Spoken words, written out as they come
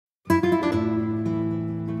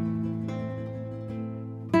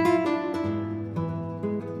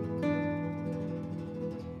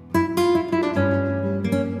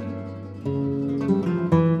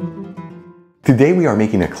Today we are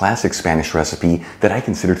making a classic Spanish recipe that I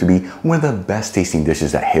consider to be one of the best tasting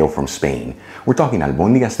dishes that hail from Spain. We're talking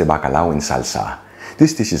albóndigas de bacalao in salsa.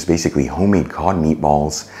 This dish is basically homemade cod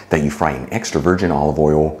meatballs that you fry in extra virgin olive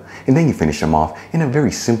oil, and then you finish them off in a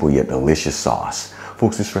very simple yet delicious sauce.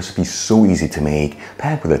 Folks, this recipe is so easy to make,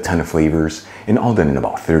 packed with a ton of flavors, and all done in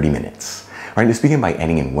about 30 minutes. Alright, let's begin by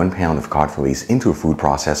adding in 1 pound of cod fillets into a food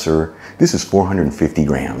processor. This is 450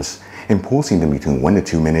 grams. And pulsing them between 1 to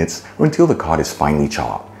 2 minutes or until the cod is finely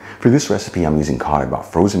chopped. For this recipe, I'm using cod I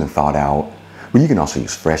bought frozen and thawed out, but you can also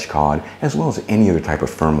use fresh cod as well as any other type of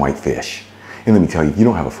firm white fish. And let me tell you, if you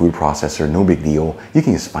don't have a food processor, no big deal. You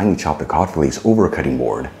can just finely chop the cod fillets over a cutting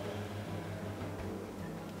board.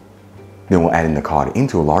 Then we'll add in the cod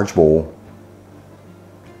into a large bowl,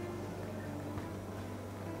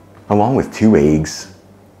 along with 2 eggs,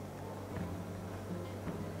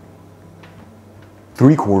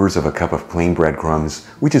 3/4 of a cup of plain breadcrumbs,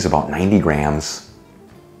 which is about 90 grams,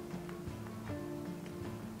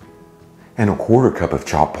 and 1/4 cup of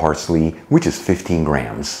chopped parsley, which is 15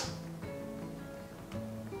 grams.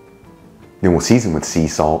 Then we'll season with sea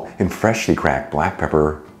salt and freshly cracked black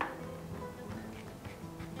pepper,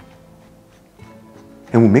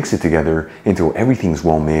 and we'll mix it together until everything's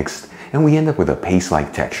well mixed and we end up with a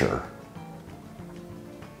paste-like texture.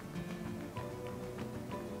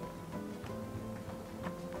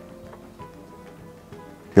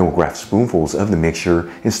 Then we'll grab spoonfuls of the mixture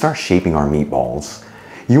and start shaping our meatballs.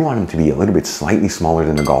 You want them to be a little bit slightly smaller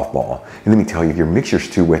than a golf ball. And let me tell you, if your mixture's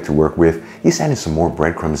too wet to work with, just add in some more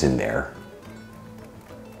breadcrumbs in there.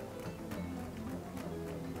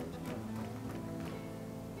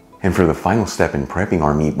 And for the final step in prepping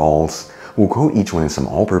our meatballs, we'll coat each one in some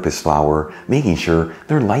all-purpose flour, making sure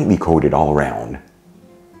they're lightly coated all around.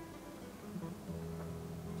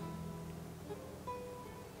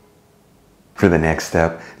 For the next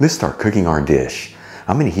step, let's start cooking our dish.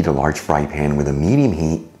 I'm going to heat a large fry pan with a medium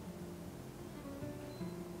heat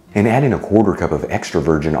and add in 1/4 cup of extra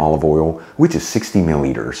virgin olive oil, which is 60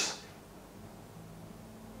 milliliters.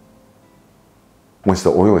 Once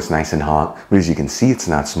the oil is nice and hot, but as you can see it's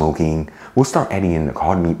not smoking, we'll start adding in the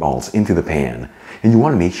cod meatballs into the pan, and you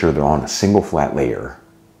want to make sure they're on a single flat layer.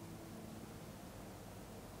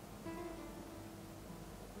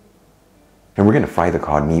 And we're going to fry the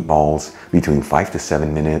cod meatballs between 5 to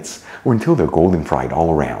 7 minutes or until they're golden fried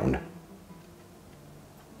all around.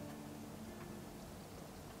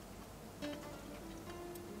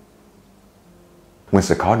 Once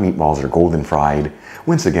the cod meatballs are golden fried,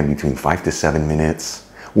 once again between 5 to 7 minutes,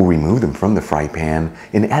 we'll remove them from the fry pan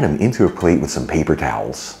and add them into a plate with some paper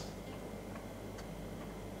towels.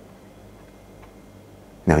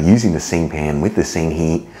 Now, using the same pan with the same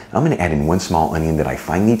heat, I'm going to add in 1 small onion that I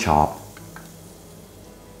finely chopped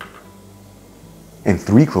and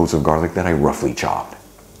 3 cloves of garlic that I roughly chopped.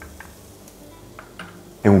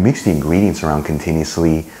 And we'll mix the ingredients around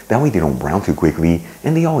continuously, that way they don't brown too quickly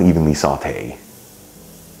and they all evenly saute.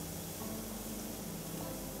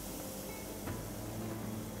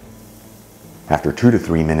 After 2 to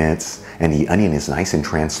 3 minutes and the onion is nice and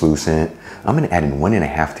translucent, I'm going to add in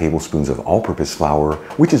 1.5 tablespoons of all-purpose flour,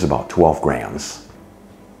 which is about 12 grams.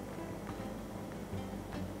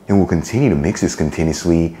 And we'll continue to mix this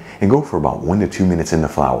continuously and go for about 1 to 2 minutes in the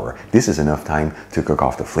flour. This is enough time to cook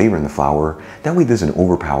off the flavor in the flour, that way it doesn't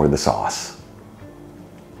overpower the sauce.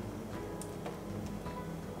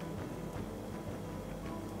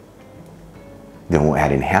 Then we'll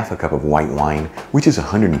add in 1/2 cup of white wine, which is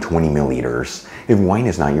 120 milliliters. If wine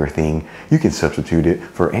is not your thing, you can substitute it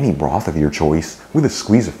for any broth of your choice with a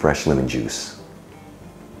squeeze of fresh lemon juice.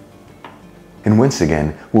 And once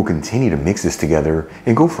again, we'll continue to mix this together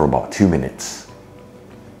and go for about 2 minutes.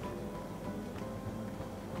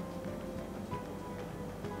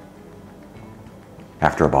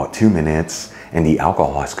 After about 2 minutes, and the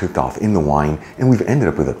alcohol has cooked off in the wine, and we've ended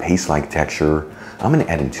up with a paste-like texture, I'm going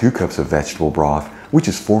to add in 2 cups of vegetable broth, which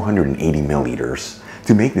is 480 milliliters.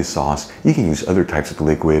 To make this sauce, you can use other types of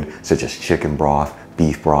liquid, such as chicken broth,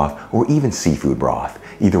 beef broth, or even seafood broth.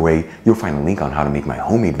 Either way, you'll find a link on how to make my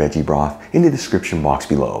homemade veggie broth in the description box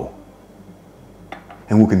below.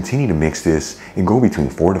 And we'll continue to mix this and go between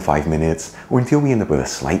 4 to 5 minutes or until we end up with a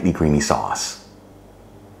slightly creamy sauce.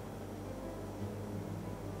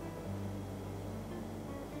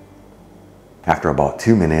 After about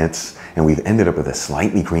 2 minutes and we've ended up with a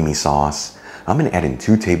slightly creamy sauce, I'm going to add in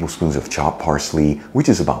 2 tablespoons of chopped parsley, which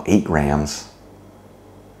is about 8 grams.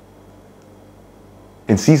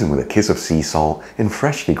 And season with a kiss of sea salt and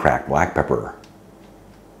freshly cracked black pepper.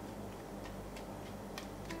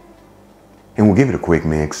 And we'll give it a quick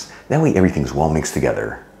mix, that way everything's well mixed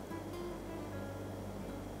together.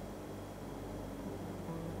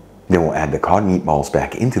 Then we'll add the cod meatballs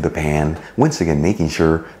back into the pan, once again making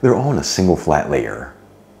sure they're all in a single flat layer.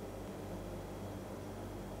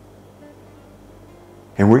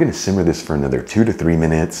 And we're going to simmer this for another 2 to 3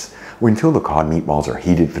 minutes, or until the cod meatballs are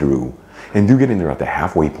heated through. And do get in there at the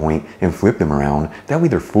halfway point and flip them around, that way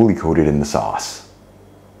they're fully coated in the sauce.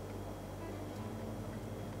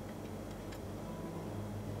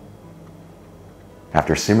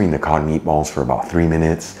 After simmering the cod meatballs for about 3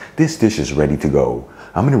 minutes, this dish is ready to go.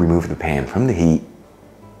 I'm going to remove the pan from the heat,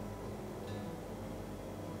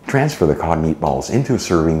 transfer the cod meatballs into a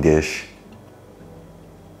serving dish,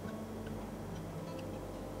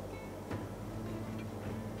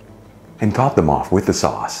 and top them off with the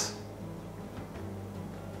sauce.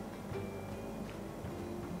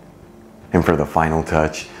 And for the final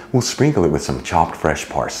touch, we'll sprinkle it with some chopped fresh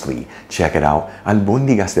parsley. Check it out,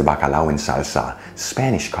 albóndigas de bacalao en salsa,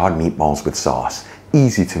 Spanish cod meatballs with sauce.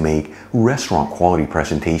 Easy to make, restaurant quality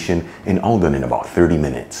presentation, and all done in about 30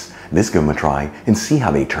 minutes. Let's give them a try and see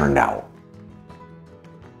how they turned out.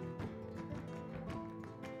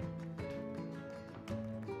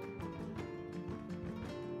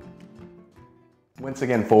 Once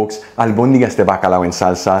again folks, albóndigas de bacalao en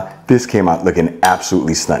salsa, this came out looking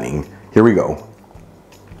absolutely stunning. Here we go.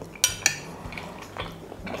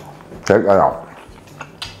 Check that out.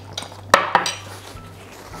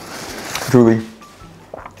 Truly,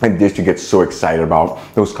 a dish to get so excited about.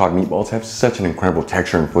 Those cod meatballs have such an incredible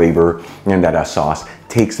texture and flavor, and that sauce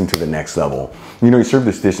takes them to the next level. You know, you serve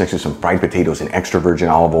this dish next to some fried potatoes and extra virgin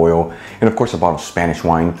olive oil, and of course a bottle of Spanish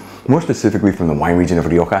wine. More specifically from the wine region of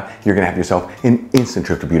Rioja, you're gonna have yourself an instant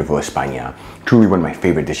trip to beautiful España. Truly one of my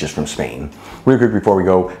favorite dishes from Spain. Real quick before we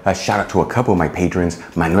go, a shout out to a couple of my patrons,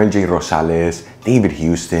 Manuel J. Rosales, David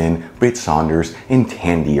Houston, Britt Saunders, and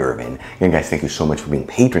Tandy Irvin. And guys, thank you so much for being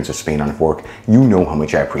patrons of Spain on a Fork. You know how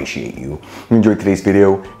much I appreciate you. If you enjoyed today's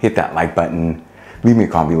video, hit that like button, leave me a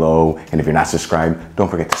comment below, and if you're not subscribed, don't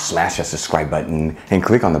forget to smash that subscribe button and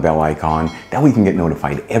click on the bell icon. That way you can get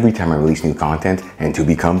notified every time I release new content and to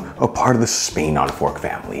become a part of the Spain on a Fork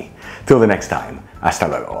family. Till the next time, hasta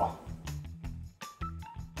luego.